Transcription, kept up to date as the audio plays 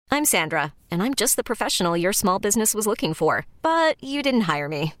I'm Sandra, and I'm just the professional your small business was looking for. But you didn't hire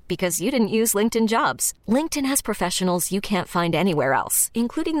me because you didn't use LinkedIn Jobs. LinkedIn has professionals you can't find anywhere else,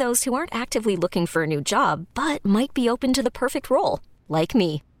 including those who aren't actively looking for a new job, but might be open to the perfect role, like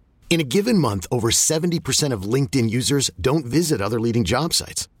me. In a given month, over 70% of LinkedIn users don't visit other leading job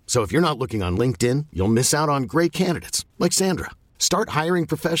sites. So if you're not looking on LinkedIn, you'll miss out on great candidates like Sandra. Start hiring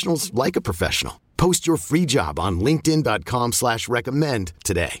professionals like a professional. Post your free job on linkedin.com/recommend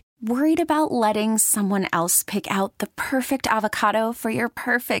today. Worried about letting someone else pick out the perfect avocado for your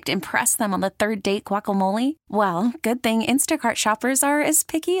perfect impress them on the third date guacamole? Well, good thing Instacart shoppers are as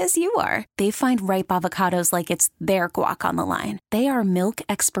picky as you are. They find ripe avocados like it's their guac on the line. They are milk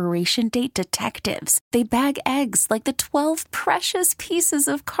expiration date detectives. They bag eggs like the 12 precious pieces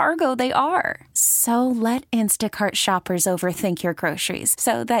of cargo they are. So let Instacart shoppers overthink your groceries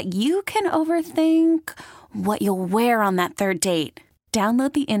so that you can overthink what you'll wear on that third date.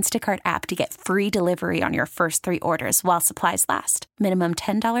 Download the Instacart app to get free delivery on your first 3 orders while supplies last. Minimum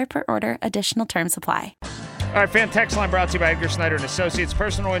 $10 per order. Additional terms apply. All right, fan text line brought to you by Edgar Snyder and Associates,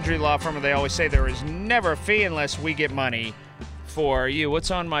 personal injury law firm. And they always say there is never a fee unless we get money for you. What's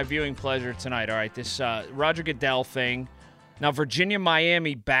on my viewing pleasure tonight? All right, this Roger Goodell thing. Now,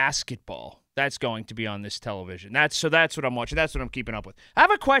 Virginia-Miami basketball. That's going to be on this television. That's what I'm watching. That's what I'm keeping up with. I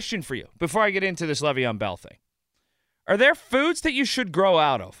have a question for you before I get into this Le'Veon Bell thing. Are there foods that you should grow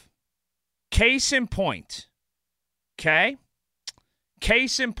out of? Case in point. Okay?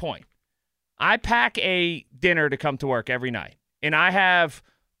 Case in point. I pack a dinner to come to work every night, and I have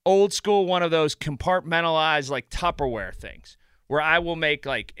old school one of those compartmentalized like Tupperware things where I will make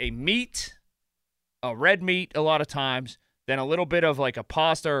like a meat, a red meat a lot of times, then a little bit of like a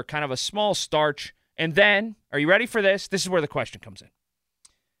pasta or kind of a small starch, and then, are you ready for this? This is where the question comes in.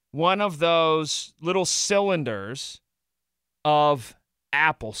 One of those little cylinders of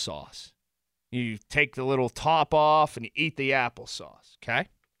applesauce. You take the little top off and you eat the applesauce, okay?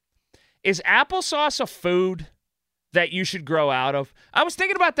 Is applesauce a food that you should grow out of? I was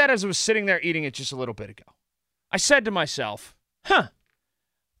thinking about that as I was sitting there eating it just a little bit ago. I said to myself,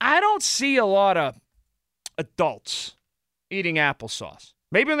 I don't see a lot of adults eating applesauce.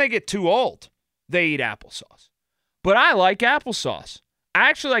 Maybe when they get too old, they eat applesauce. But I like applesauce. I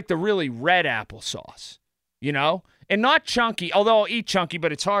actually like the really red applesauce, you know? And not chunky, although I'll eat chunky,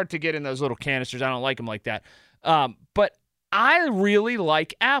 but it's hard to get in those little canisters. I don't like them like that. But I really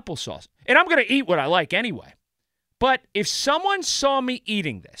like applesauce. And I'm going to eat what I like anyway. But if someone saw me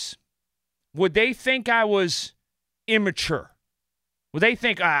eating this, would they think I was immature? Would they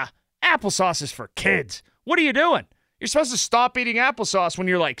think, applesauce is for kids? What are you doing? You're supposed to stop eating applesauce when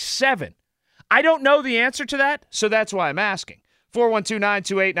you're like 7. I don't know the answer to that, so that's why I'm asking.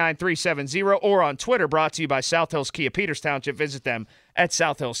 412-928-9370 or on Twitter, brought to you by South Hills Kia, Peters Township. Visit them at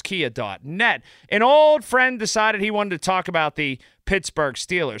southhillskia.net. An old friend decided he wanted to talk about the Pittsburgh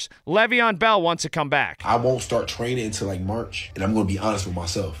Steelers. Le'Veon Bell wants to come back. I won't start training until like March, and I'm going to be honest with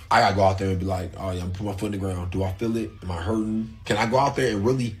myself. I got to go out there and be like, oh, yeah, I'm putting my foot in the ground. Do I feel it? Am I hurting? Can I go out there and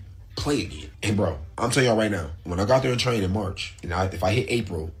really play again? And, bro, I'm telling y'all right now, when I go out there and train in March, and if I hit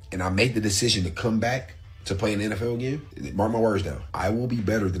April and I make the decision to come back to play in the NFL again, mark my words down, I will be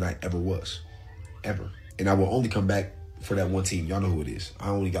better than I ever was. Ever. And I will only come back for that one team. Y'all know who it is. I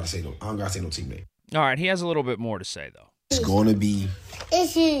don't got to say no teammate. All right, he has a little bit more to say, though. It's going to be...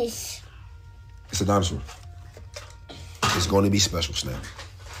 It's a dinosaur. It's going to be special, Snap.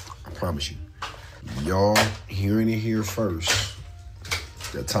 I promise you. Y'all hearing it here first.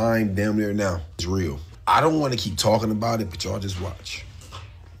 The time damn near now is real. I don't want to keep talking about it, but y'all just watch.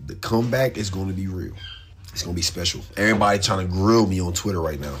 The comeback is going to be real. It's going to be special. Everybody trying to grill me on Twitter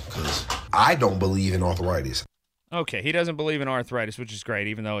right now because I don't believe in arthritis. Okay, he doesn't believe in arthritis, which is great,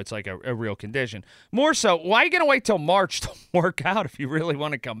 even though it's like a real condition. More so, why are you going to wait till March to work out if you really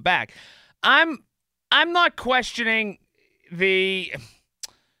want to come back? I'm not questioning his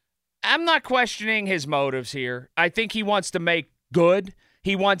motives here. I think he wants to make good.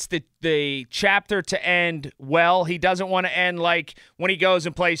 He wants the chapter to end well. He doesn't want to end like when he goes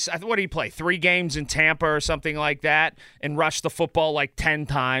and plays, what did he play, 3 games in Tampa or something like that and rush the football like 10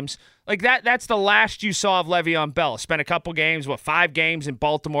 times. Like that's the last you saw of Le'Veon Bell. Spent a couple games, 5 games in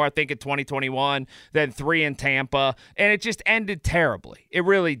Baltimore, I think in 2021, then 3 in Tampa, and it just ended terribly. It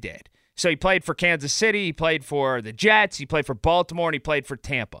really did. So he played for Kansas City, he played for the Jets, he played for Baltimore, and he played for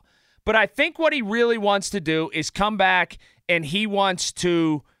Tampa. But I think what he really wants to do is come back and he wants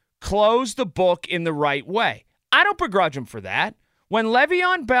to close the book in the right way. I don't begrudge him for that. When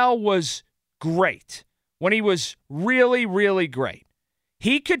Le'Veon Bell was great, when he was really, really great,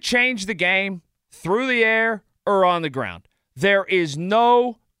 he could change the game through the air or on the ground. There is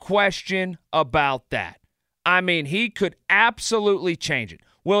no question about that. I mean, he could absolutely change it.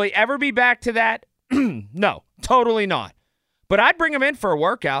 Will he ever be back to that? No, totally not. But I'd bring him in for a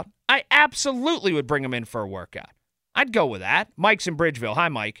workout. I absolutely would bring him in for a workout. I'd go with that. Mike's in Bridgeville. Hi,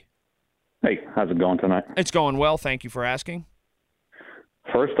 Mike. Hey, how's it going tonight? It's going well. Thank you for asking.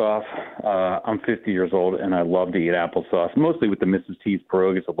 First off, I'm 50 years old, and I love to eat applesauce, mostly with the Mrs. T's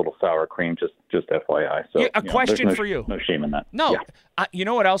pierogi. It's a little sour cream, just FYI. So, yeah, a question for you. No shame in that. No. Yeah. You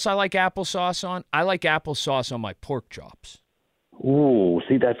know what else I like applesauce on? I like applesauce on my pork chops. Ooh,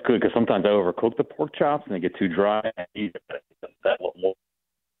 see, that's good, because sometimes I overcook the pork chops, and they get too dry. And I eat that little more.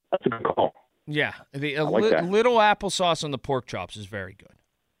 That's a good call. Yeah, that. Little applesauce on the pork chops is very good.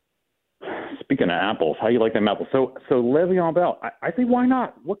 Speaking of apples, how you like them apples? So Le'Veon Bell, I think why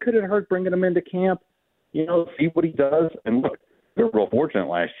not? What could it hurt bringing him into camp? See what he does. And look, they're real fortunate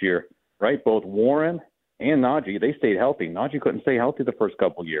last year, right? Both Warren and Najee, they stayed healthy. Najee couldn't stay healthy the first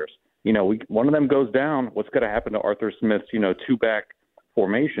couple of years. One of them goes down. What's going to happen to Arthur Smith's, two-back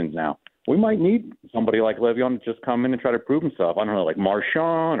formations now? We might need somebody like Le'Veon to just come in and try to prove himself. I don't know, like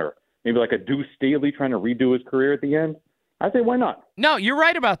Marshawn or maybe like a Deuce Staley trying to redo his career at the end. I say, why not? No, you're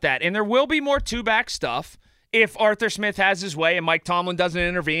right about that. And there will be more two-back stuff if Arthur Smith has his way and Mike Tomlin doesn't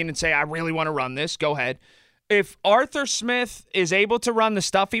intervene and say, I really want to run this, go ahead. If Arthur Smith is able to run the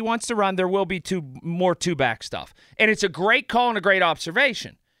stuff he wants to run, there will be more two-back stuff. And it's a great call and a great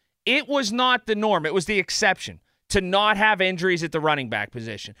observation. It was not the norm. It was the exception to not have injuries at the running back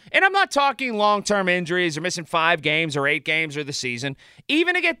position. And I'm not talking long-term injuries or missing 5 games or 8 games or the season,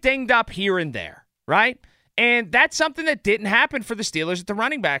 even to get dinged up here and there, right? And that's something that didn't happen for the Steelers at the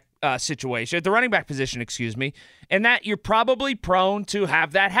running back situation, at the running back position, and that you're probably prone to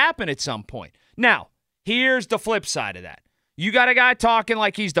have that happen at some point. Now, here's the flip side of that. You got a guy talking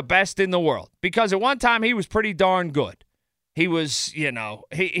like he's the best in the world, because at one time he was pretty darn good. He was, he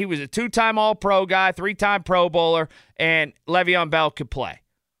was a 2-time All-Pro guy, 3-time Pro Bowler, and Le'Veon Bell could play.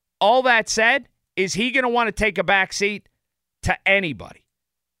 All that said, is he going to want to take a back seat to anybody?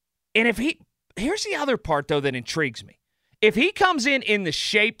 And here's the other part, though, that intrigues me. If he comes in the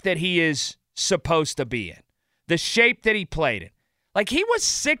shape that he is supposed to be in, the shape that he played in, like he was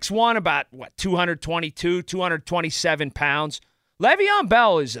 6'1", about, 222, 227 pounds. Le'Veon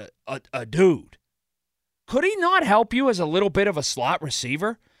Bell is a dude. Could he not help you as a little bit of a slot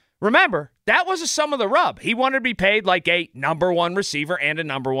receiver? Remember, that was some of the rub. He wanted to be paid like a number 1 receiver and a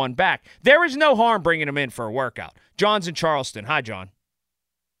number 1 back. There is no harm bringing him in for a workout. John's in Charleston. Hi, John.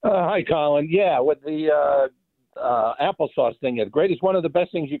 Hi, Colin. Yeah, with the applesauce thing, it's great. It's one of the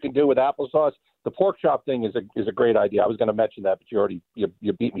best things you can do with applesauce. The pork chop thing is a great idea. I was going to mention that, but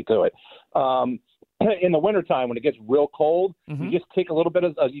you beat me to it. In the wintertime, when it gets real cold, you just take a little bit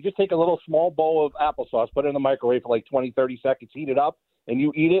of a little small bowl of applesauce, put it in the microwave for like 20, 30 seconds, heat it up, and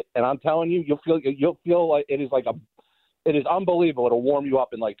you eat it. And I'm telling you, you'll feel like it is unbelievable. It'll warm you up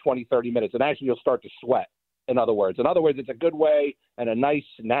in like 20, 30 minutes, and actually you'll start to sweat. In other words, it's a good way and it's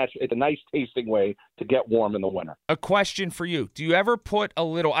a nice tasting way to get warm in the winter. A question for you. Do you ever put a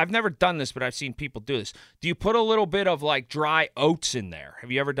little, I've never done this, but I've seen people do this. Do you put a little bit of like dry oats in there?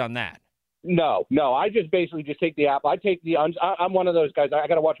 Have you ever done that? No. I just basically take the apple. I'm one of those guys. I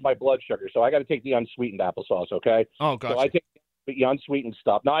got to watch my blood sugar, so I got to take the unsweetened applesauce. Okay. Oh, gotcha. So I take the unsweetened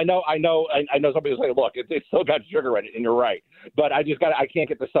stuff. Now I know somebody will say, look, it's still got sugar in it, and you're right. But I can't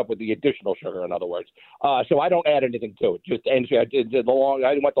get this up with the additional sugar. In other words, so I don't add anything to it. Just and I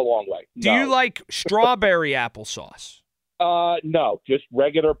went the long way. Do you like strawberry applesauce? No, just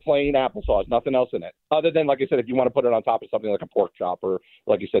regular plain applesauce, nothing else in it. Other than, like I said, if you want to put it on top of something like a pork chop or,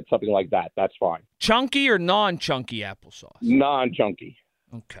 like you said, something like that, that's fine. Chunky or non-chunky applesauce? Non-chunky.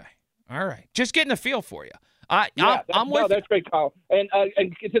 Okay. All right. Just getting a feel for you. That's great, Colin. And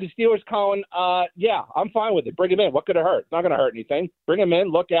to the Steelers, Colin, I'm fine with it. Bring him in. What could it hurt? It's not going to hurt anything. Bring him in,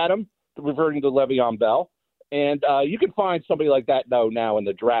 look at him, reverting to Le'Veon Bell. And you can find somebody like that now in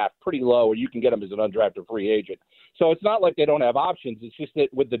the draft pretty low, or you can get him as an undrafted free agent. So it's not like they don't have options. It's just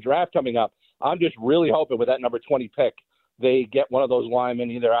that with the draft coming up, I'm just really hoping with that number 20 pick, they get one of those linemen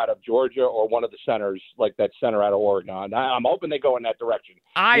either out of Georgia or one of the centers, like that center out of Oregon. I'm hoping they go in that direction.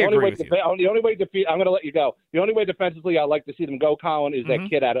 I agree with you. The only way I'm going to let you go. The only way defensively I'd like to see them go, Colin, is that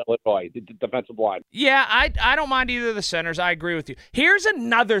kid out of Illinois, the defensive line. Yeah, I don't mind either of the centers. I agree with you. Here's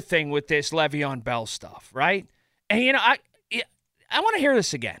another thing with this Le'Veon Bell stuff, right? And, I want to hear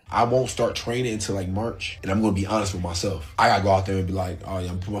this again. I won't start training until like March, and I'm going to be honest with myself. I got to go out there and be like, oh, yeah,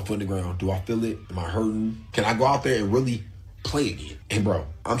 I'm putting my foot in the ground. Do I feel it? Am I hurting? Can I go out there and really play again? And, bro,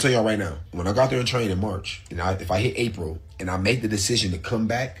 I'm telling y'all right now, when I go out there and train in March, and if I hit April and I make the decision to come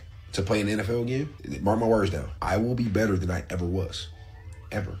back to play in the NFL again, mark my words down, I will be better than I ever was.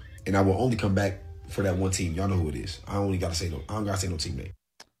 ever. And I will only come back for that one team. Y'all know who it is. I don't gotta say no team name.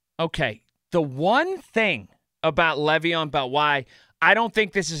 Okay. The one thing about Le'Veon Bell, why I don't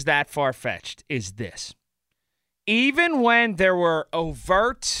think this is that far-fetched, is this. Even when there were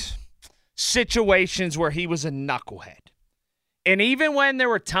overt situations where he was a knucklehead, and even when there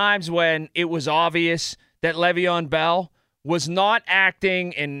were times when it was obvious that Le'Veon Bell was not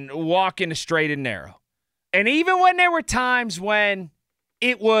acting and walking a straight and narrow, and even when there were times when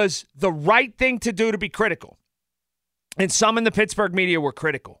it was the right thing to do to be critical, and some in the Pittsburgh media were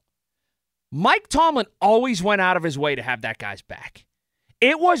critical, Mike Tomlin always went out of his way to have that guy's back.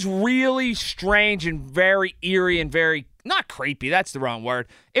 It was really strange and very eerie and very, not creepy, that's the wrong word.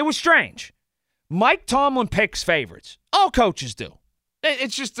 It was strange. Mike Tomlin picks favorites. All coaches do.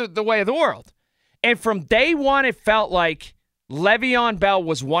 It's just the way of the world. And from day one, it felt like Le'Veon Bell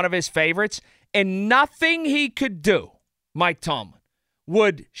was one of his favorites, and nothing he could do, Mike Tomlin,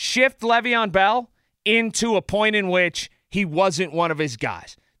 would shift Le'Veon Bell into a point in which he wasn't one of his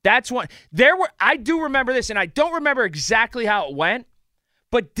guys. That's what I do remember this, and I don't remember exactly how it went,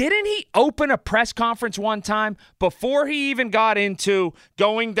 but didn't he open a press conference one time before he even got into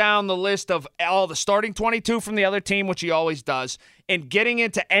going down the list of all the starting 22 from the other team, which he always does, and getting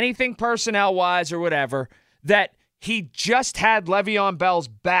into anything personnel-wise or whatever, that he just had Le'Veon Bell's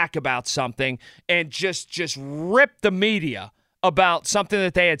back about something and just ripped the media about something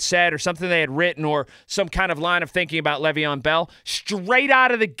that they had said or something they had written or some kind of line of thinking about Le'Veon Bell straight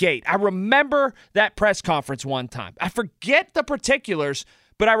out of the gate. I remember that press conference one time. I forget the particulars,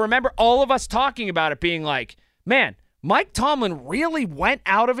 but I remember all of us talking about it being like, man, Mike Tomlin really went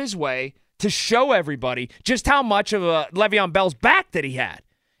out of his way to show everybody just how much of a Le'Veon Bell's back that he had.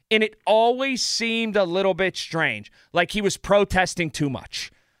 And it always seemed a little bit strange, like he was protesting too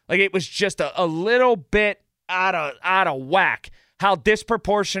much. Like it was just a little bit out of whack how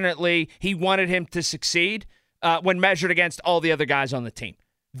disproportionately he wanted him to succeed when measured against all the other guys on the team.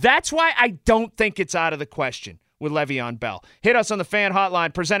 That's why I don't think it's out of the question with Le'Veon Bell. Hit us on the fan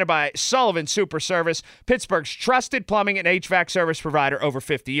hotline presented by Sullivan Super Service, Pittsburgh's trusted plumbing and HVAC service provider over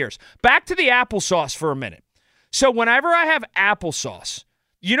 50 years. Back to the applesauce for a minute. So whenever I have applesauce,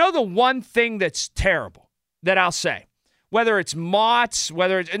 you know the one thing that's terrible that I'll say, whether it's Mott's,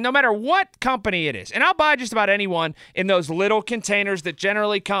 no matter what company it is. And I'll buy just about anyone in those little containers that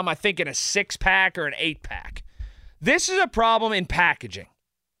generally come, I think, in a 6-pack or an 8-pack. This is a problem in packaging,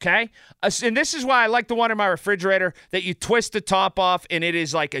 okay? And this is why I like the one in my refrigerator that you twist the top off and it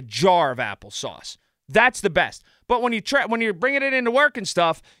is like a jar of applesauce. That's the best. But when you're bringing it into work and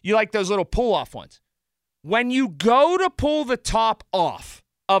stuff, you like those little pull-off ones. When you go to pull the top off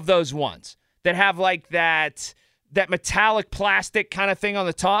of those ones that have like that metallic plastic kind of thing on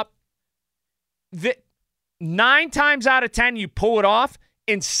the top, 9 times out of 10, you pull it off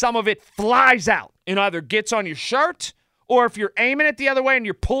and some of it flies out and either gets on your shirt or if you're aiming it the other way and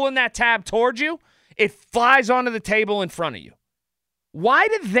you're pulling that tab towards you, it flies onto the table in front of you. Why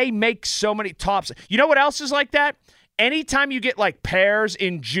do they make so many tops? You know what else is like that? Anytime you get like pears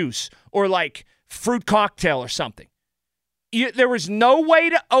in juice or like fruit cocktail or something, there was no way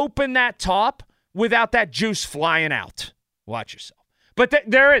to open that top without that juice flying out. Watch yourself. But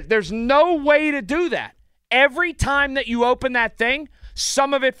there's no way to do that. Every time that you open that thing,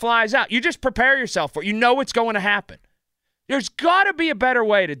 some of it flies out. You just prepare yourself for it. You know it's going to happen. There's got to be a better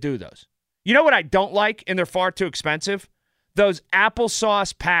way to do those. You know what I don't like, and they're far too expensive? Those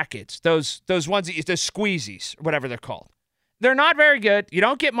applesauce packets, those ones, the squeezies, or whatever they're called. They're not very good. You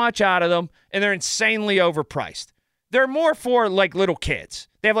don't get much out of them, and they're insanely overpriced. They're more for, like, little kids.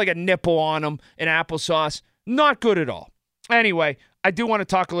 They have, like, a nipple on them and applesauce. Not good at all. Anyway, I do want to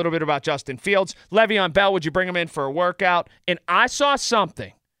talk a little bit about Justin Fields. Le'Veon Bell, would you bring him in for a workout? And I saw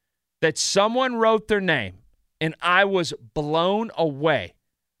something that someone wrote their name, and I was blown away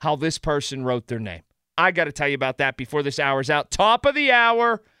how this person wrote their name. I got to tell you about that before this hour's out. Top of the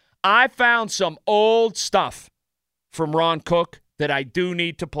hour, I found some old stuff from Ron Cook that I do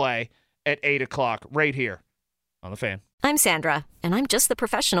need to play at 8 o'clock right here on The Fan. I'm Sandra, and I'm just the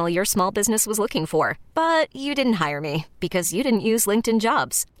professional your small business was looking for. But you didn't hire me because you didn't use LinkedIn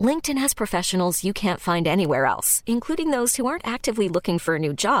Jobs. LinkedIn has professionals you can't find anywhere else, including those who aren't actively looking for a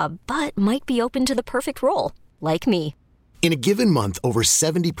new job, but might be open to the perfect role, like me. In a given month, over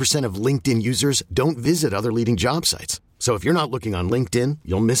 70% of LinkedIn users don't visit other leading job sites. So if you're not looking on LinkedIn,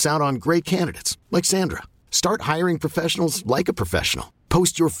 you'll miss out on great candidates like Sandra. Start hiring professionals like a professional.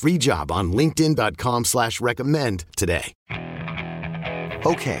 Post your free job on linkedin.com/recommend today.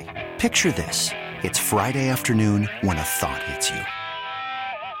 Okay, picture this. It's Friday afternoon when a thought hits you.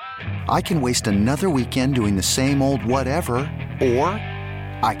 I can waste another weekend doing the same old whatever, or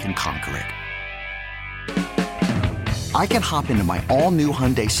I can conquer it. I can hop into my all-new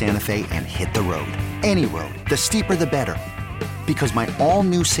Hyundai Santa Fe and hit the road. Any road. The steeper, the better. Because my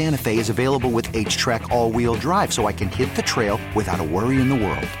all-new Santa Fe is available with H-Track all-wheel drive, so I can hit the trail without a worry in the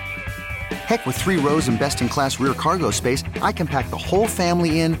world. Heck, with 3 rows and best-in-class rear cargo space, I can pack the whole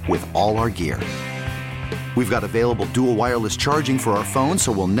family in with all our gear. We've got available dual wireless charging for our phones,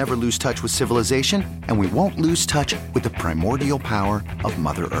 so we'll never lose touch with civilization, and we won't lose touch with the primordial power of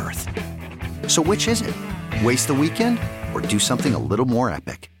Mother Earth. So which is it? Waste the weekend or do something a little more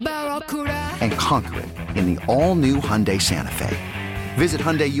epic? And conquer it in the all-new Hyundai Santa Fe. Visit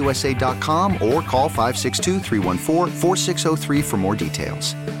HyundaiUSA.com or call 562-314-4603 for more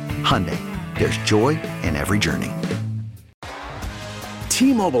details. Hyundai, there's joy in every journey.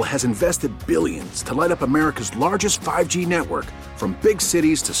 T-Mobile has invested billions to light up America's largest 5G network, from big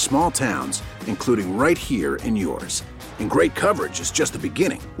cities to small towns, including right here in yours. And great coverage is just the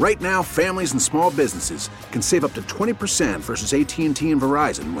beginning. Right now, families and small businesses can save up to 20% versus AT&T and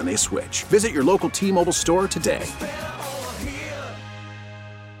Verizon when they switch. Visit your local T-Mobile store today.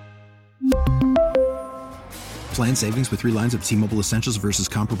 Plan savings with 3 lines of T-Mobile Essentials versus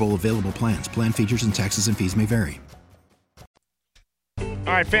comparable available plans. Plan features and taxes and fees may vary.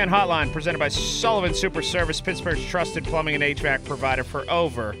 All right, Fan Hotline presented by Sullivan Super Service, Pittsburgh's trusted plumbing and HVAC provider for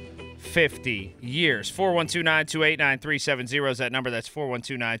over 50 years. 412-928-9370 is that number. That's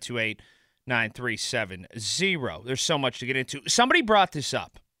 412-928-9370. There's so much to get into. Somebody brought this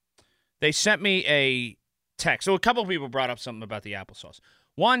up. They sent me a text. So a couple of people brought up something about the applesauce.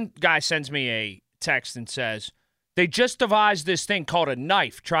 One guy sends me a text and says, they just devised this thing called a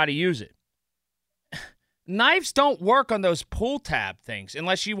knife. Try to use it. Knives don't work on those pull tab things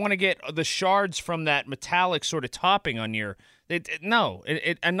unless you want to get the shards from that metallic sort of topping on your...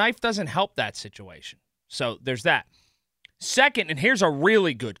 a knife doesn't help that situation. So there's that. Second, and here's a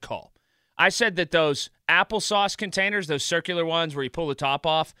really good call. I said that those applesauce containers, those circular ones where you pull the top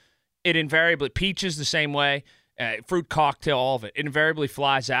off, it invariably, peaches the same way, fruit cocktail, all of it, it invariably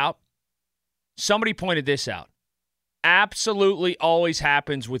flies out. Somebody pointed this out. Absolutely always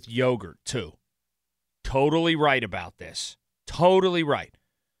happens with yogurt, too. Totally right about this. Totally right.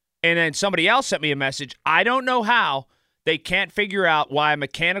 And then somebody else sent me a message. I don't know how they can't figure out why a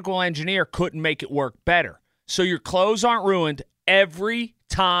mechanical engineer couldn't make it work better. So your clothes aren't ruined every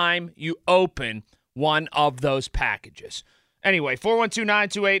time you open one of those packages. Anyway,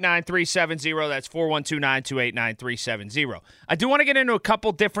 412-928-9370. That's 412-928-9370. I do want to get into a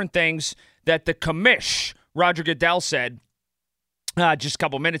couple different things that the commish, Roger Goodell, said just a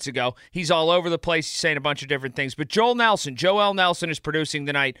couple minutes ago. He's all over the place. He's saying a bunch of different things. But Joel Nelson is producing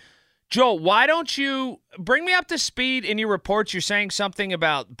tonight. Joel, why don't you bring me up to speed in your reports? You're saying something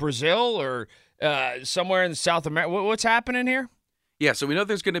about Brazil or somewhere in South America. What's happening here? Yeah, so we know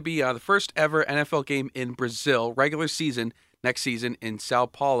there's going to be the first ever NFL game in Brazil, regular season, next season in Sao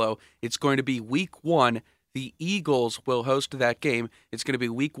Paulo. It's going to be week 1. The Eagles will host that game. It's going to be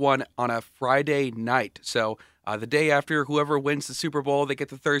week 1 on a Friday night. So the day after, whoever wins the Super Bowl, they get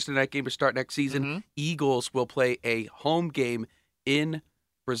the Thursday night game to start next season. Mm-hmm. Eagles will play a home game in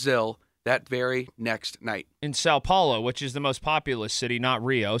Brazil that very next night. In Sao Paulo, which is the most populous city, not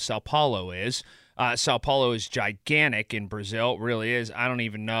Rio. Sao Paulo is. Sao Paulo is gigantic in Brazil. It really is. I don't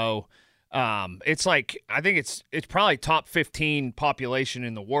even know. It's like, I think it's probably top 15 population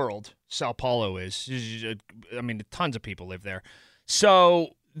in the world. Sao Paulo is. I mean, tons of people live there.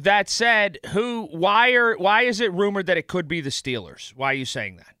 So that said, why is it rumored that it could be the Steelers? Why are you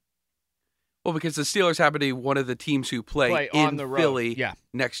saying that? Well, because the Steelers happen to be one of the teams who play in the Philly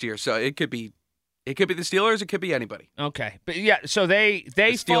next year. So it could be the Steelers, it could be anybody. Okay. But yeah, so they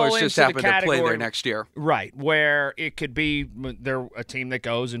the fall Steelers into just the happen category, to play there next year. Right, where it could be they're a team that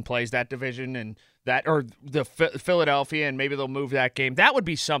goes and plays that division and that, or the Philadelphia, and maybe they'll move that game. That would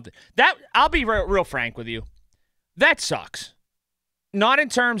be something. That, I'll be real frank with you. That sucks. Not in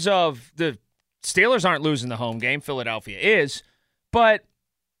terms of the Steelers aren't losing the home game, Philadelphia is, but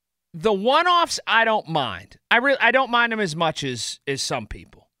the one-offs I don't mind. I don't mind them as much as some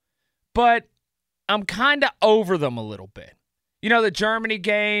people. But I'm kind of over them a little bit. You know, the Germany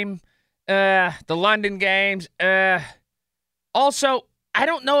game, the London games. Also, I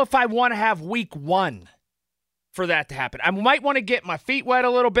don't know if I want to have week 1 for that to happen. I might want to get my feet wet a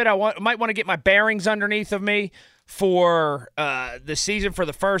little bit. Might want to get my bearings underneath of me for the season for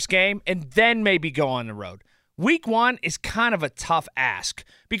the first game, and then maybe go on the road. Week 1 is kind of a tough ask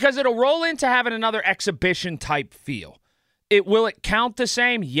because it'll roll into having another exhibition-type feel. Will it count the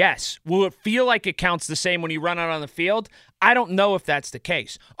same? Yes. Will it feel like it counts the same when you run out on the field? I don't know if that's the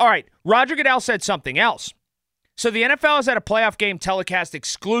case. All right, Roger Goodell said something else. So the NFL has had a playoff game telecast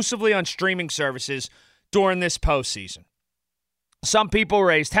exclusively on streaming services during this postseason. Some people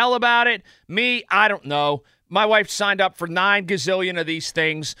raised hell about it. Me, I don't know. My wife signed up for 9 gazillion of these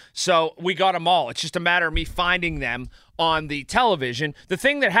things, so we got them all. It's just a matter of me finding them on the television. The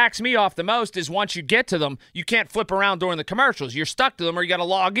thing that hacks me off the most is once you get to them, you can't flip around during the commercials. You're stuck to them, or you got to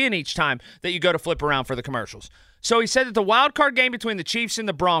log in each time that you go to flip around for the commercials. So he said that the wild card game between the Chiefs and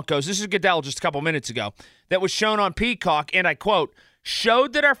the Broncos, this is Goodell just a couple minutes ago, that was shown on Peacock, and I quote,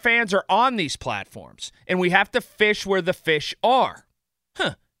 showed that our fans are on these platforms, and we have to fish where the fish are.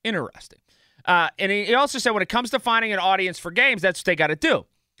 Huh, interesting. And he also said when it comes to finding an audience for games, that's what they got to do.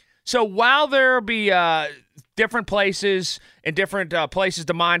 So while there will be different places and different places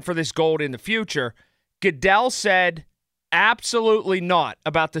to mine for this gold in the future, Goodell said absolutely not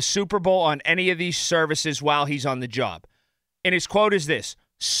about the Super Bowl on any of these services while he's on the job. And his quote is this: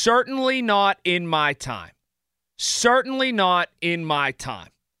 certainly not in my time. Certainly not in my time.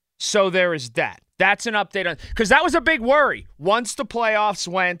 So there is that. That's an update on, because that was a big worry once the playoffs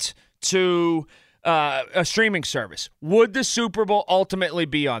went to a streaming service. Would the Super Bowl ultimately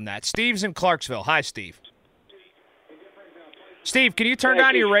be on that? Steve's in Clarksville. Hi, Steve. Steve, can you turn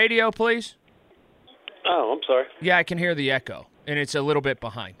down your radio, please? Oh, I'm sorry. Yeah, I can hear the echo, and it's a little bit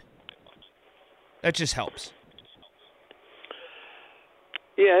behind. That just helps.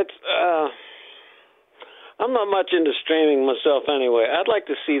 Yeah, it's. I'm not much into streaming myself anyway. I'd like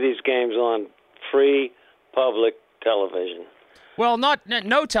to see these games on free public television. Well,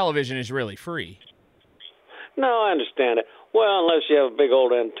 no television is really free. No, I understand it. Well, unless you have a big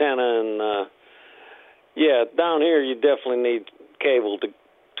old antenna, and yeah, down here you definitely need cable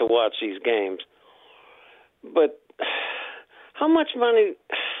to watch these games. But how much money?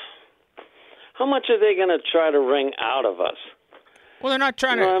 How much are they going to try to wring out of us? Well, they're not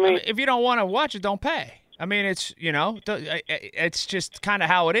trying to. I mean, if you don't want to watch it, don't pay. I mean, it's it's just kind of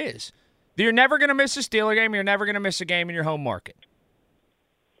how it is. You're never going to miss a Steeler game. You're never going to miss a game in your home market.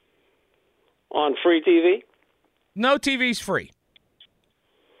 On free TV? No TV's free.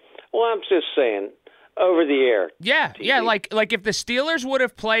 Well, I'm just saying, over the air. Yeah, TV. yeah. Like if the Steelers would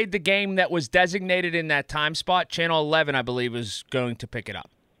have played the game that was designated in that time spot, Channel 11, I believe, was going to pick it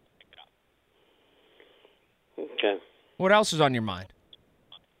up. Okay. What else is on your mind?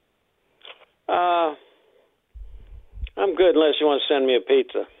 I'm good unless you want to send me a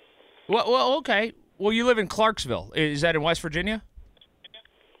pizza. Well, okay. Well, you live in Clarksville. Is that in West Virginia?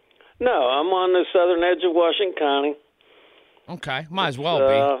 No, I'm on the southern edge of Washington County. Okay, might as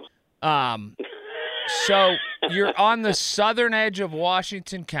well be. So you're on the southern edge of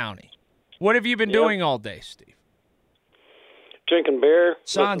Washington County. What have you been doing all day, Steve? Drinking beer.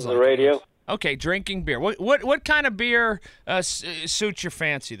 Sounds listening to the radio. Okay, drinking beer. What kind of beer suits your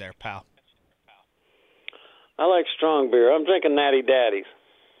fancy there, pal? I like strong beer. I'm drinking Natty Daddies.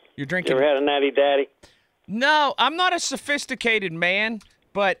 You're drinking. You ever had a Natty Daddy? No, I'm not a sophisticated man,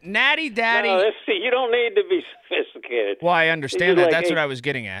 but Natty Daddy. No, you don't need to be sophisticated. Well, I understand that. That's what I was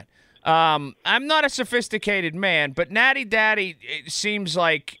getting at. I'm not a sophisticated man, but Natty Daddy, it seems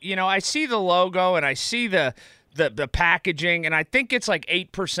like, I see the logo and I see the packaging, and I think it's like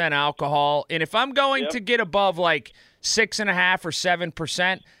 8% alcohol. And if I'm going to get above like 6.5 or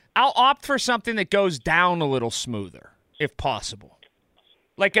 7%, I'll opt for something that goes down a little smoother, if possible.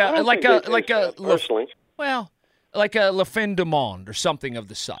 Like a personally. Well, like a Le Fin du Monde or something of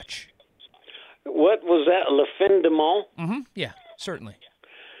the such. What was that? Le Fin du Monde? Mm-hmm. Yeah, certainly.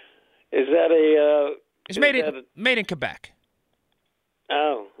 Is that a? It's made in Quebec.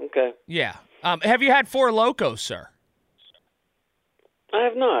 Oh, okay. Yeah. Have you had Four Lokos, sir? I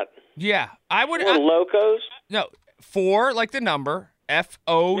have not. Yeah, I would. Four Lokos? No, four like the number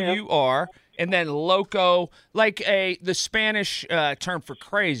FOUR, and then loco like the Spanish term for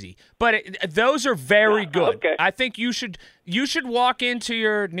crazy. But those are very good. Okay. I think you should walk into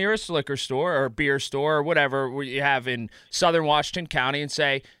your nearest liquor store or beer store or whatever you have in southern Washington County and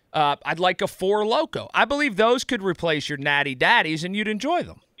say, I'd like a Four Loko. I believe those could replace your Natty Daddies, and you'd enjoy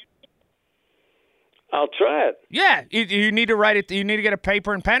them. I'll try it. Yeah, you need to write it. You need to get a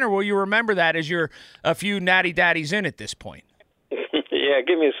paper and pen, or will you remember that as you're a few Natty Daddies in at this point? Yeah,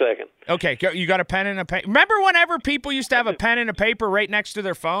 give me a second. Okay, you got a pen and a paper. Remember whenever people used to have a pen and a paper right next to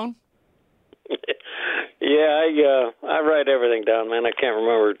their phone? Yeah, I write everything down, man. I can't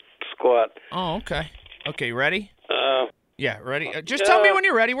remember squat. Oh, okay. Okay, ready? Yeah, ready. Just Yeah. tell me when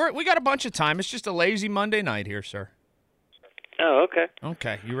you're ready. We got a bunch of time. It's just a lazy Monday night here, sir. Oh, okay.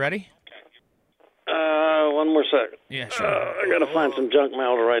 Okay, you ready? One more second. Yeah, sure. I gotta find some junk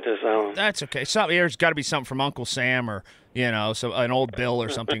mail to write this down. That's okay. There's got to be something from Uncle Sam or an old bill or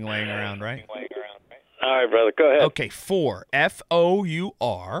something laying around, right? All right, brother. Go ahead. Okay, four. Four.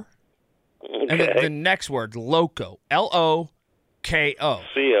 Okay. And then the next word, loco. Loko. CO.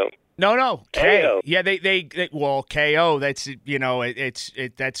 No. K. K-O. Yeah, they KO. That's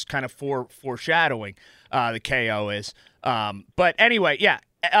that's kind of foreshadowing. The KO is. But anyway, yeah,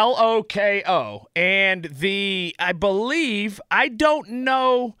 LOKO. And I don't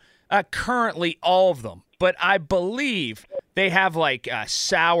know currently all of them, but I believe they have like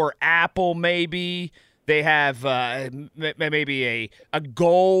sour apple maybe. They have maybe a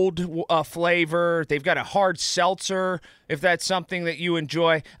gold flavor. They've got a hard seltzer, if that's something that you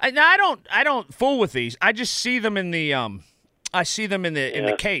enjoy. I don't fool with these. I just see them in the in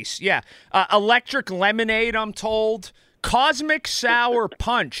the case. Yeah, electric lemonade. I'm told cosmic sour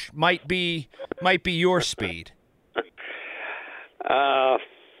punch might be your speed.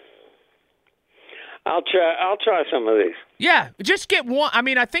 I'll try some of these. Yeah, just get one. I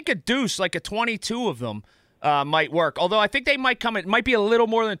mean, I think a deuce, like a 22 of them, might work. Although I think they might come. It might be a little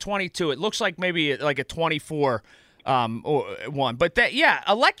more than 22. It looks like maybe like a 24 or one. But that, yeah,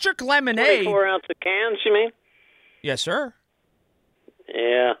 electric lemonade. 24-ounce of cans, you mean? Yes, sir.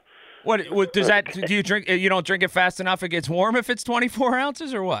 Yeah. What does that? Do you drink? You don't drink it fast enough? It gets warm if it's 24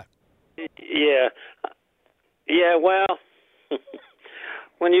 ounces, or what? Yeah. Yeah. Well.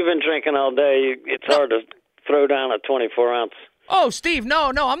 When you've been drinking all day, it's hard to throw down a 24-ounce. Oh, Steve,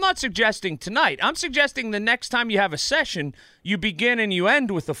 no, I'm not suggesting tonight. I'm suggesting the next time you have a session, you begin and you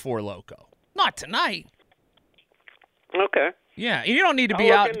end with the Four Loko. Not tonight. Okay. Yeah, you don't need to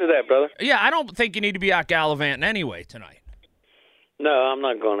be I'll out. look into that, brother. Yeah, I don't think you need to be out gallivanting anyway tonight. No, I'm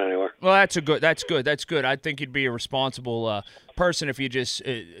not going anywhere. Well, that's good. I think you'd be a responsible person if you just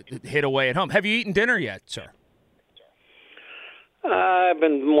hit away at home. Have you eaten dinner yet, sir? I've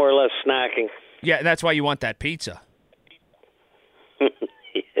been more or less snacking. Yeah, that's why you want that pizza.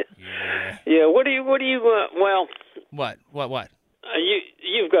 Yeah. What do you? Well. What?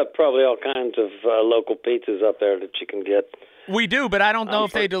 You've got probably all kinds of local pizzas up there that you can get. We do, but I don't know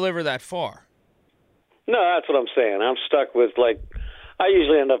if they deliver that far. No, that's what I'm saying. I'm stuck with I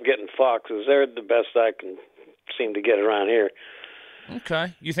usually end up getting Foxes. They're the best I can seem to get around here.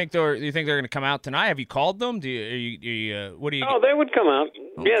 Okay. You think they're going to come out tonight? Have you called them? What do you? Oh, they would come out.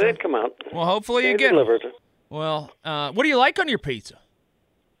 Okay. Yeah, they'd come out. Well, hopefully you get them. Well, what do you like on your pizza?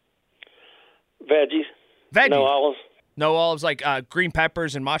 Veggies. No olives. No olives, like green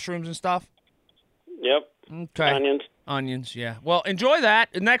peppers and mushrooms and stuff? Yep. Okay. Onions, yeah. Well, enjoy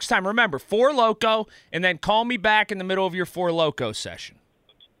that. Next time, remember, Four Loko, and then call me back in the middle of your Four Loko session.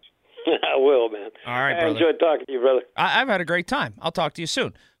 I will, man. All right, I brother. enjoyed talking to you, brother. I've had a great time. I'll talk to you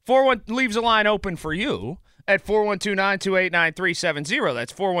soon. 4-1 leaves a line open for you at 412-928-9370.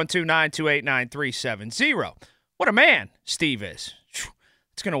 That's 412-928-9370. What a man Steve is.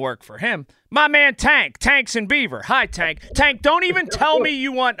 It's going to work for him. My man Tank, Tanks and Beaver. Hi, Tank. Tank, don't even tell me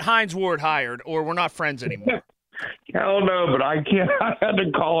you want Hines Ward hired or we're not friends anymore. Hell no, but I can't. I had to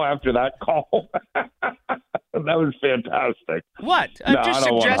call after that call. That was fantastic. What? I'm just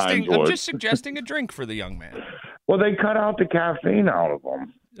suggesting a drink for the young man. Well, they cut out the caffeine out of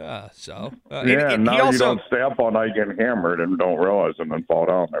them. Now you don't stay up all night getting hammered and don't realize and then fall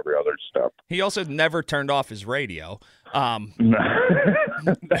down every other step. He also never turned off his radio. I've listened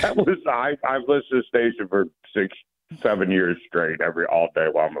to the station for 6-7 years straight all day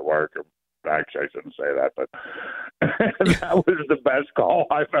while I'm at work. Actually, I shouldn't say that, but that was the best call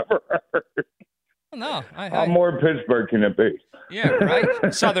I've ever heard. No, how more Pittsburgh can it be? Yeah,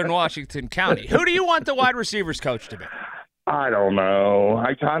 right. Southern Washington County. Who do you want the wide receivers coach to be? I don't know.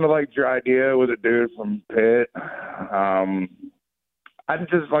 I kind of liked your idea with a dude from Pitt. I'd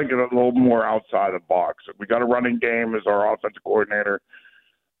just like it a little more outside the box. If we got a running game as our offensive coordinator,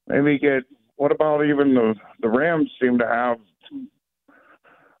 maybe what about even the Rams seem to have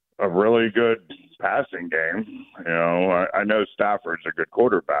a really good passing game. I know Stafford's a good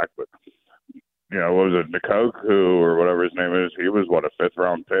quarterback, but what was it, Nkoku or whatever his name is? He was a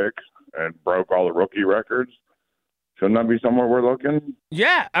 5th-round pick and broke all the rookie records. Shouldn't that be somewhere we're looking?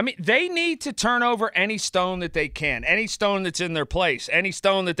 Yeah, I mean, they need to turn over any stone that they can, any stone that's in their place, any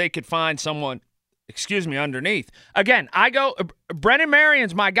stone that they could find someone, underneath. Again, I go, Brennan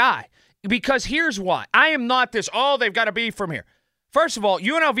Marion's my guy, because here's why. I am not this, they've got to be from here. First of all,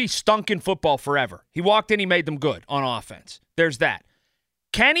 UNLV stunk in football forever. He walked in, he made them good on offense. There's that.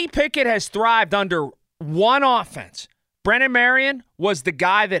 Kenny Pickett has thrived under one offense. Brennan Marion was the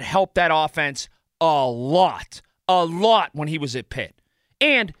guy that helped that offense a lot when he was at Pitt.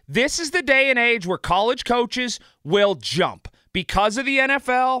 And this is the day and age where college coaches will jump because of the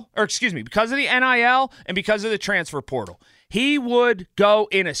because of the NIL and because of the transfer portal. He would go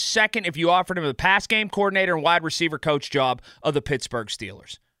in a second if you offered him the pass game coordinator and wide receiver coach job of the Pittsburgh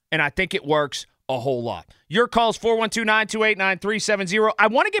Steelers. And I think it works a whole lot. Your calls 412-928-9370. I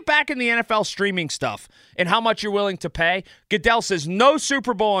want to get back in the NFL streaming stuff and how much you're willing to pay. Goodell says no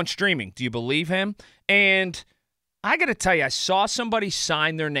Super Bowl on streaming. Do you believe him? And I got to tell you, I saw somebody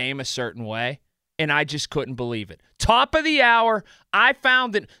sign their name a certain way, and I just couldn't believe it. Top of the hour, I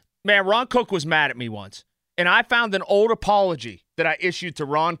found that, man, Ron Cook was mad at me once. And I found an old apology that I issued to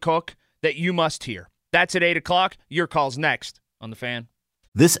Ron Cook that you must hear. That's at 8 o'clock. Your call's next on The Fan.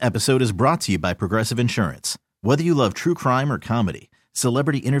 This episode is brought to you by Progressive Insurance. Whether you love true crime or comedy,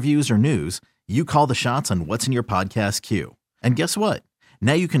 celebrity interviews or news, you call the shots on what's in your podcast queue. And guess what?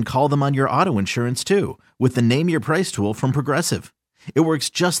 Now you can call them on your auto insurance too with the Name Your Price tool from Progressive. It works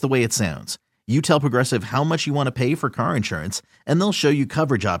just the way it sounds. You tell Progressive how much you want to pay for car insurance, and they'll show you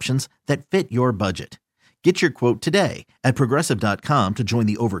coverage options that fit your budget. Get your quote today at Progressive.com to join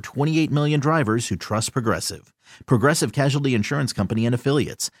the over 28 million drivers who trust Progressive. Progressive Casualty Insurance Company and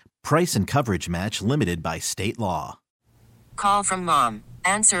Affiliates. Price and coverage match limited by state law. Call from mom.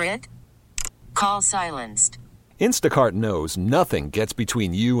 Answer it. Call silenced. Instacart knows nothing gets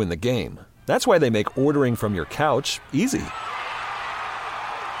between you and the game. That's why they make ordering from your couch easy.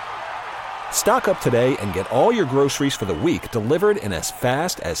 Stock up today and get all your groceries for the week delivered in as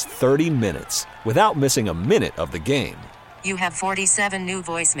fast as 30 minutes without missing a minute of the game. You have 47 new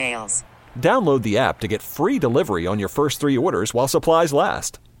voicemails. Download the app to get free delivery on your first 3 orders while supplies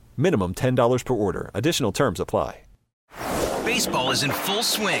last. Minimum $10 per order. Additional terms apply. Baseball is in full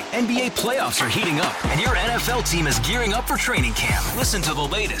swing. NBA playoffs are heating up, and your NFL team is gearing up for training camp. Listen to the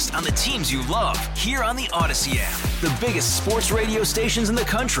latest on the teams you love here on the Odyssey app. The biggest sports radio stations in the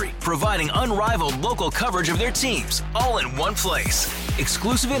country, providing unrivaled local coverage of their teams, all in one place.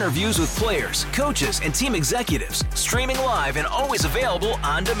 Exclusive interviews with players, coaches, and team executives, streaming live and always available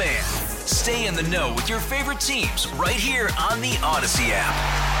on demand. Stay in the know with your favorite teams right here on the Odyssey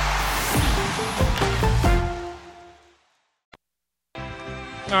app.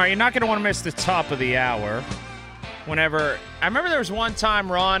 All right, you're not going to want to miss the top of the hour. I remember there was one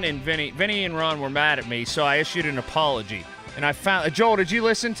time Ron and Vinny and Ron were mad at me, so I issued an apology. And I found, Joel, did you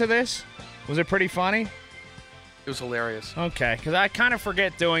listen to this? Was it pretty funny? It was hilarious. Okay, because I kind of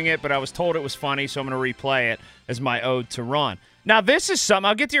forget doing it, but I was told it was funny, so I'm going to replay it as my ode to Ron. Now, this is something.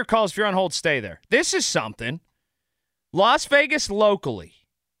 I'll get to your calls if you're on hold. Stay there. This is something. Las Vegas Locally,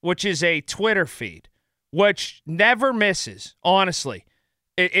 which is a Twitter feed, which never misses, honestly.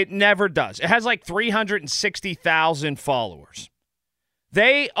 It never does. It has like 360,000 followers.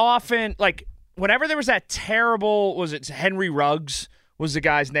 They often, like, whenever there was that terrible, was it Henry Ruggs was the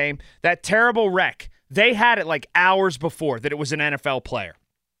guy's name? That terrible wreck. They had it like hours before that it was an NFL player.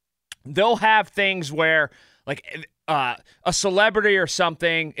 They'll have things where, like, a celebrity or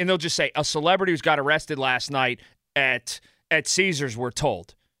something, and they'll just say, a celebrity who's got arrested last night at Caesars, we're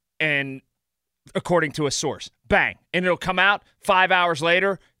told. And according to a source. Bang. And it'll come out 5 hours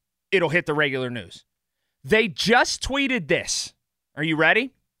later. It'll hit the regular news. They just tweeted this. Are you ready?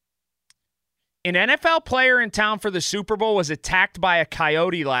 An NFL player in town for the Super Bowl was attacked by a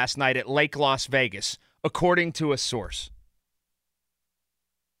coyote last night at Lake Las Vegas, according to a source.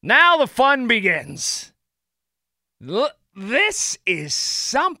 Now the fun begins. This is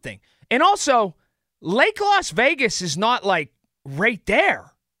something. And also, Lake Las Vegas is not like right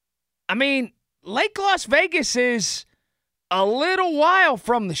there. I mean, Lake Las Vegas is a little while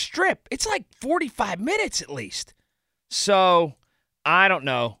from the Strip. It's like 45 minutes at least. So, I don't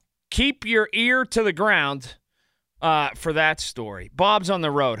know. Keep your ear to the ground for that story. Bob's on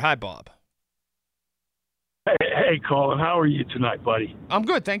the road. Hi, Bob. Hey, Colin. How are you tonight, buddy? I'm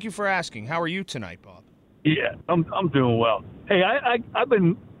good. Thank you for asking. How are you tonight, Bob? Yeah, I'm doing well. Hey, I've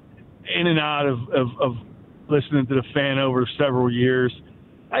been in and out of listening to the Fan over several years.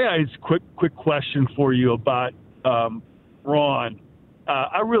 I got a quick question for you about Ron.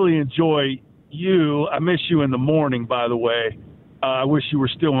 I really enjoy you. I miss you in the morning, by the way. I wish you were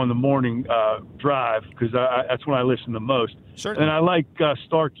still on the morning drive because that's when I listen the most. Certainly. And I like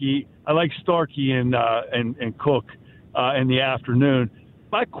Starkey. I like Starkey and Cook in the afternoon.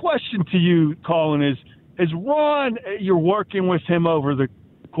 My question to you, Colin, is Ron, you're working with him over the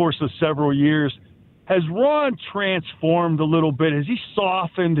course of several years, has Ron transformed a little bit? Has he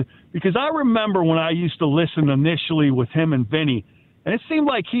softened? Because I remember when I used to listen initially with him and Vinny, and it seemed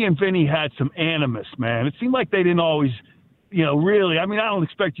like he and Vinny had some animus, man. It seemed like they didn't always, really. I mean, I don't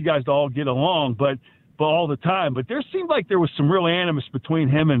expect you guys to all get along, but all the time. But there seemed like there was some real animus between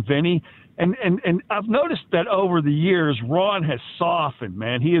him and Vinny. And I've noticed that over the years, Ron has softened,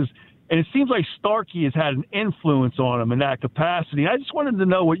 man. He is, And it seems like Starkey has had an influence on him in that capacity. I just wanted to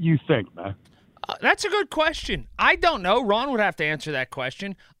know what you think, man. That's a good question. I don't know. Ron would have to answer that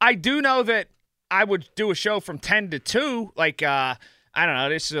question. I do know that I would do a show from 10 to 2, like, I don't know,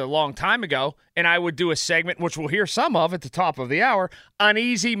 this is a long time ago, and I would do a segment, which we'll hear some of at the top of the hour,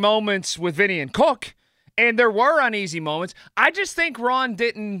 Uneasy Moments with Vinny and Cook. And there were uneasy moments. I just think Ron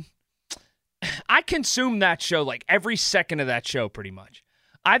didn't – I consumed that show, like every second of that show pretty much.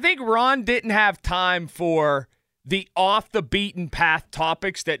 I think Ron didn't have time for the off-the-beaten-path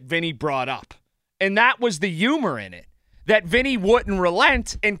topics that Vinny brought up. And that was the humor in it, that Vinny wouldn't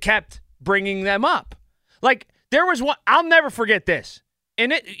relent and kept bringing them up. Like, there was one – I'll never forget this.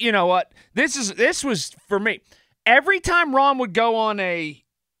 And it, you know what? This was for me. Every time Ron would go on a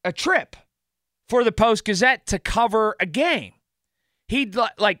trip for the Post-Gazette to cover a game, he'd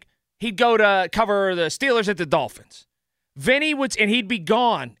go to cover the Steelers at the Dolphins. Vinny would, and he'd be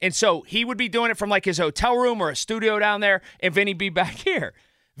gone. And so he would be doing it from like his hotel room or a studio down there, and Vinny'd be back here.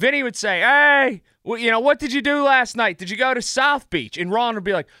 Vinny would say, hey, well, what did you do last night? Did you go to South Beach? And Ron would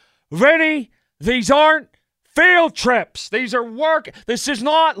be like, Vinny, these aren't field trips. These are work. This is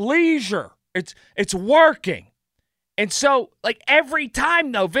not leisure. It's working. And so, like, every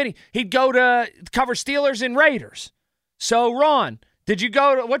time, though, Vinny, he'd go to cover Steelers and Raiders. So, Ron,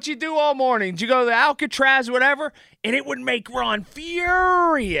 what'd you do all morning? Did you go to the Alcatraz, whatever? And it would make Ron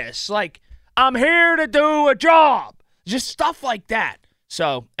furious. Like, I'm here to do a job. Just stuff like that.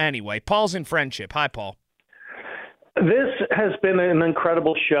 So, anyway, Paul's in Friendship. Hi, Paul. This has been an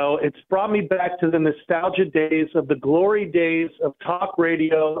incredible show. It's brought me back to the nostalgia days of the glory days of talk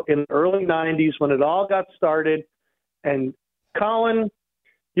radio in the early 90s when it all got started. And, Colin,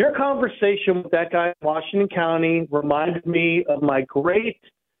 your conversation with that guy in Washington County reminded me of my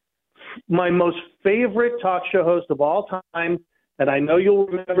most favorite talk show host of all time, and I know you'll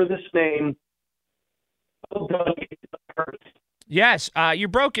remember this name, Doug Hurth. Yes, you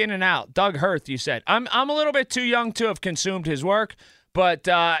broke in and out. Doug Hurth, you said. I'm a little bit too young to have consumed his work, but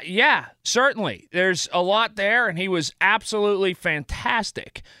yeah, certainly. There's a lot there, and he was absolutely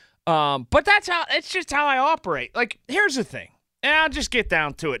fantastic. But it's just how I operate. Like, here's the thing, and I'll just get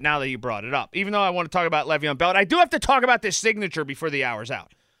down to it now that you brought it up, even though I want to talk about Le'Veon Bell. And I do have to talk about this signature before the hour's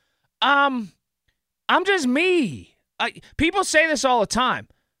out. I'm just me. People say this all the time.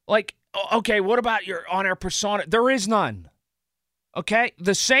 Like, okay, what about your on-air persona? There is none. Okay?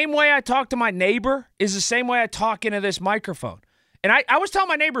 The same way I talk to my neighbor is the same way I talk into this microphone. And I was telling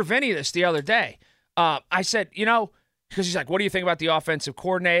my neighbor Vinny this the other day. I said, because he's like, what do you think about the offensive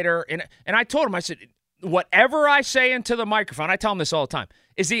coordinator? And I told him, I said, whatever I say into the microphone, I tell him this all the time,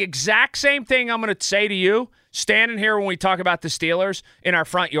 is the exact same thing I'm going to say to you standing here when we talk about the Steelers in our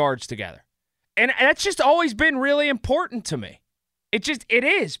front yards together. And that's just always been really important to me. It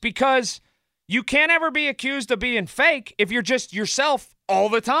is, because you can't ever be accused of being fake if you're just yourself all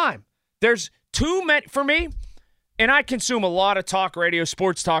the time. There's too many, for me, and I consume a lot of talk radio,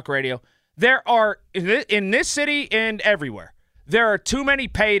 sports talk radio. There are, in this city and everywhere, there are too many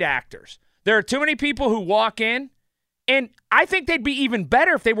paid actors. There are too many people who walk in, and I think they'd be even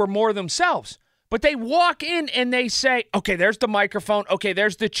better if they were more themselves. But they walk in and they say, okay, there's the microphone. Okay,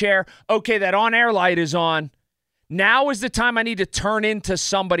 there's the chair. Okay, that on-air light is on. Now is the time I need to turn into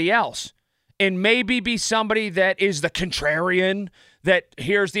somebody else and maybe be somebody that is the contrarian, that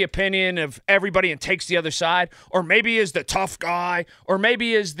hears the opinion of everybody and takes the other side, or maybe is the tough guy, or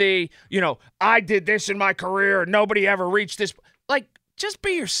maybe is the, I did this in my career and nobody ever reached this. Like, just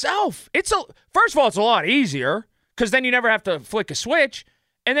be yourself. First of all, it's a lot easier because then you never have to flick a switch.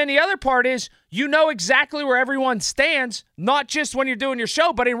 And then the other part is you know exactly where everyone stands, not just when you're doing your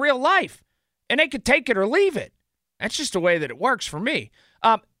show, but in real life. And they could take it or leave it. That's just the way that it works for me.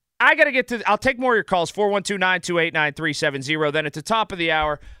 I got to get to – I'll take more of your calls, 412-928-9370. Then at the top of the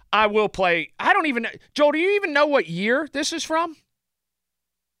hour, I will play – I don't even – Joel, do you even know what year this is from?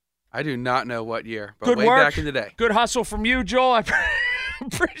 I do not know what year, but Good way work. Back in the day. Good hustle from you, Joel. I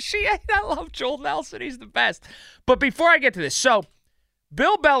appreciate it. I love Joel Nelson. He's the best. But before I get to this, so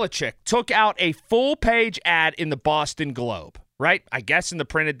Bill Belichick took out a full-page ad in the Boston Globe, right? I guess in the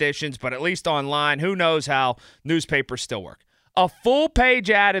print editions, but at least online. Who knows how newspapers still work. A full-page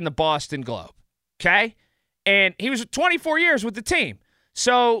ad in the Boston Globe, okay? And he was 24 years with the team.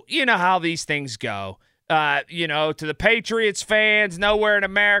 So you know how these things go. To the Patriots fans, nowhere in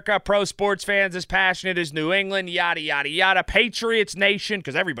America, pro sports fans as passionate as New England, yada, yada, yada. Patriots nation,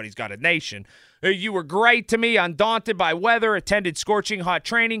 because everybody's got a nation, You were great to me, undaunted by weather, attended scorching hot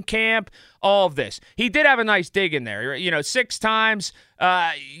training camp, all of this. He did have a nice dig in there. 6 times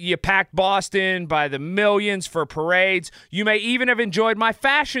you packed Boston by the millions for parades. You may even have enjoyed my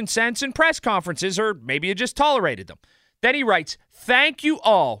fashion sense in press conferences, or maybe you just tolerated them. Then he writes, thank you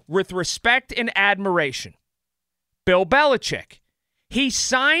all with respect and admiration. Bill Belichick. He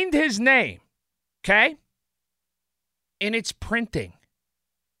signed his name, okay? And it's printing.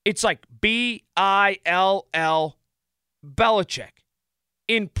 It's like B-I-L-L Belichick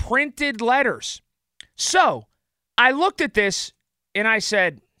in printed letters. So I looked at this and I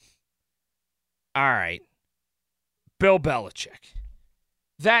said, all right, Bill Belichick.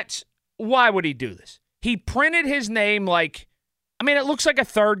 Why would he do this? He printed his name it looks like a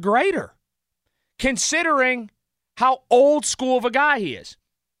third grader, considering how old school of a guy he is.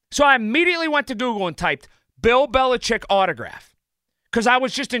 So I immediately went to Google and typed Bill Belichick autograph because I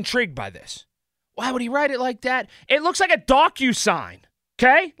was just intrigued by this. Why would he write it like that? It looks like a DocuSign,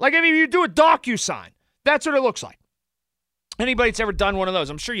 okay? Like if you do a DocuSign, that's what it looks like. Anybody that's ever done one of those,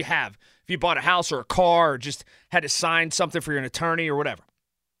 I'm sure you have. If you bought a house or a car or just had to sign something for an attorney or whatever.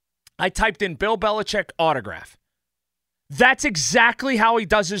 I typed in Bill Belichick autograph. That's exactly how he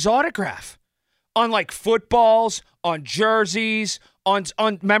does his autograph. On footballs, on jerseys, on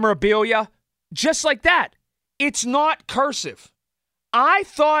memorabilia, just like that. It's not cursive. I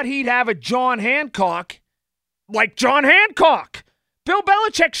thought he'd have a John Hancock like John Hancock. Bill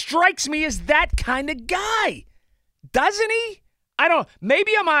Belichick strikes me as that kind of guy. Doesn't he? I don't.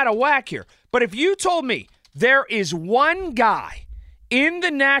 Maybe I'm out of whack here. But if you told me there is one guy in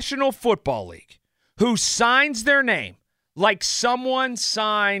the National Football League who signs their name like someone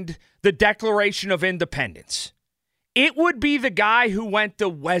signed the Declaration of Independence, it would be the guy who went to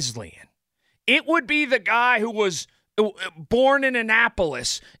Wesleyan. It would be the guy who was born in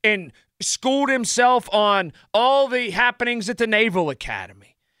Annapolis and schooled himself on all the happenings at the Naval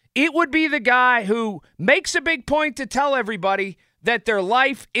Academy. It would be the guy who makes a big point to tell everybody that their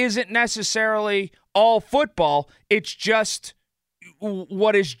life isn't necessarily all football. It's just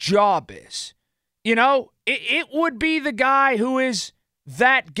what his job is. You know, it would be the guy who is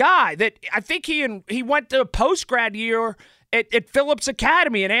that guy that I think he went to a post-grad year at Phillips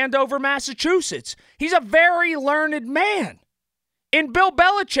Academy in Andover, Massachusetts. He's a very learned man. And Bill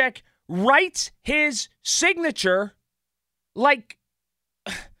Belichick writes his signature like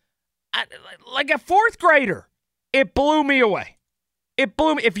a fourth grader. It blew me away. It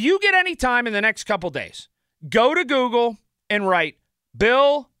blew me. If you get any time in the next couple days, go to Google and write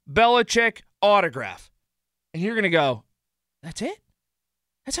Bill Belichick autograph. And you're going to go, that's it?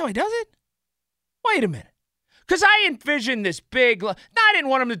 That's how he does it? Wait a minute. Because I envisioned this big, I didn't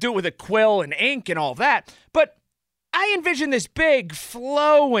want him to do it with a quill and ink and all that, but I envisioned this big,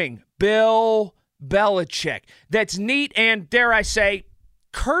 flowing Bill Belichick that's neat and, dare I say,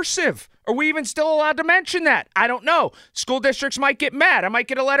 cursive. Are we even still allowed to mention that? I don't know. School districts might get mad. I might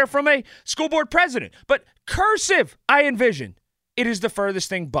get a letter from a school board president. But cursive, I envision. It is the furthest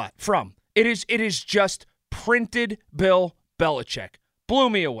thing from. It is just printed Bill Belichick. Blew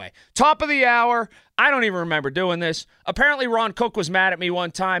me away. Top of the hour. I don't even remember doing this. Apparently Ron Cook was mad at me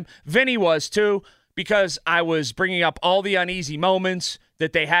one time. Vinny was too, because I was bringing up all the uneasy moments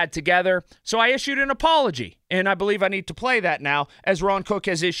that they had together. So I issued an apology, and I believe I need to play that now as Ron Cook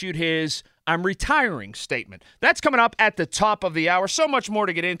has issued his I'm retiring statement. That's coming up at the top of the hour. So much more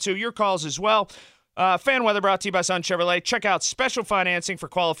to get into. Your calls as well. Fan weather brought to you by Sun Chevrolet. Check out special financing for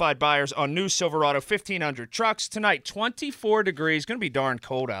qualified buyers on new Silverado 1500 trucks. Tonight, 24 degrees. Going to be darn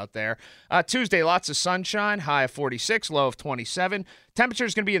cold out there. Tuesday, lots of sunshine. High of 46, low of 27. Temperature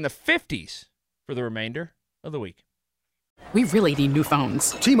is going to be in the 50s for the remainder of the week. We really need new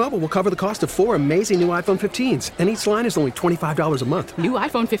phones. T-Mobile will cover the cost of 4 amazing new iPhone 15s, and each line is only $25 a month. New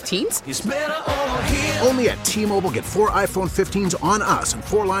iPhone 15s? It's better over here. Only at T-Mobile, get 4 iPhone 15s on us and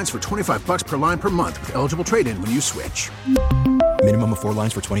 4 lines for $25 per line per month with eligible trade-in when you switch. Minimum of 4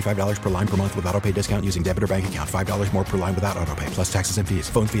 lines for $25 per line per month with autopay discount using debit or bank account. $5 more per line without autopay, plus taxes and fees.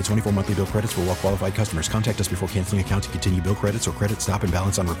 Phone fee at 24 monthly bill credits for well-qualified customers. Contact us before canceling account to continue bill credits or credit stop and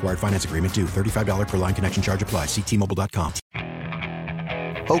balance on required finance agreement due. $35 per line connection charge applies. See T-Mobile.com.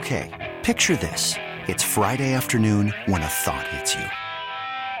 Okay, picture this. It's Friday afternoon when a thought hits you.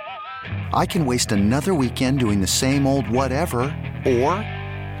 I can waste another weekend doing the same old whatever, or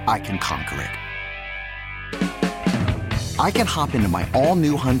I can conquer it. I can hop into my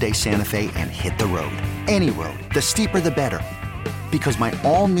all-new Hyundai Santa Fe and hit the road. Any road. The steeper, the better. Because my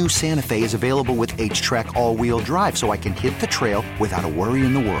all-new Santa Fe is available with H-Track all-wheel drive, so I can hit the trail without a worry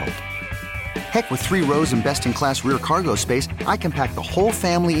in the world. Heck, with 3 rows and best-in-class rear cargo space, I can pack the whole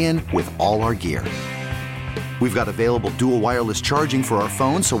family in with all our gear. We've got available dual wireless charging for our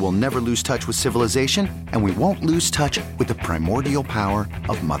phones, so we'll never lose touch with civilization, and we won't lose touch with the primordial power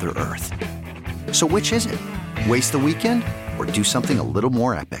of Mother Earth. So which is it? Waste the weekend or do something a little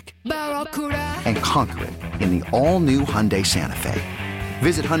more epic? And conquer it in the all-new Hyundai Santa Fe.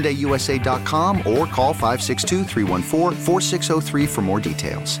 Visit HyundaiUSA.com or call 562-314-4603 for more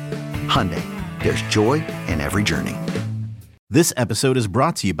details. Hyundai, there's joy in every journey. This episode is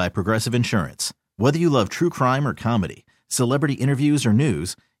brought to you by Progressive Insurance. Whether you love true crime or comedy, celebrity interviews or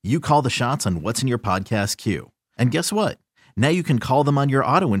news, you call the shots on what's in your podcast queue. And guess what? Now you can call them on your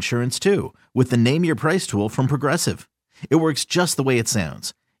auto insurance too with the Name Your Price tool from Progressive. It works just the way it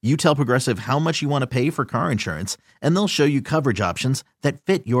sounds. You tell Progressive how much you want to pay for car insurance, and they'll show you coverage options that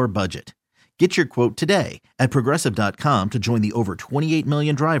fit your budget. Get your quote today at Progressive.com to join the over 28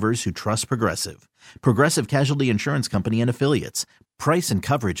 million drivers who trust Progressive. Progressive Casualty Insurance Company and Affiliates. Price and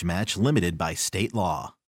coverage match limited by state law.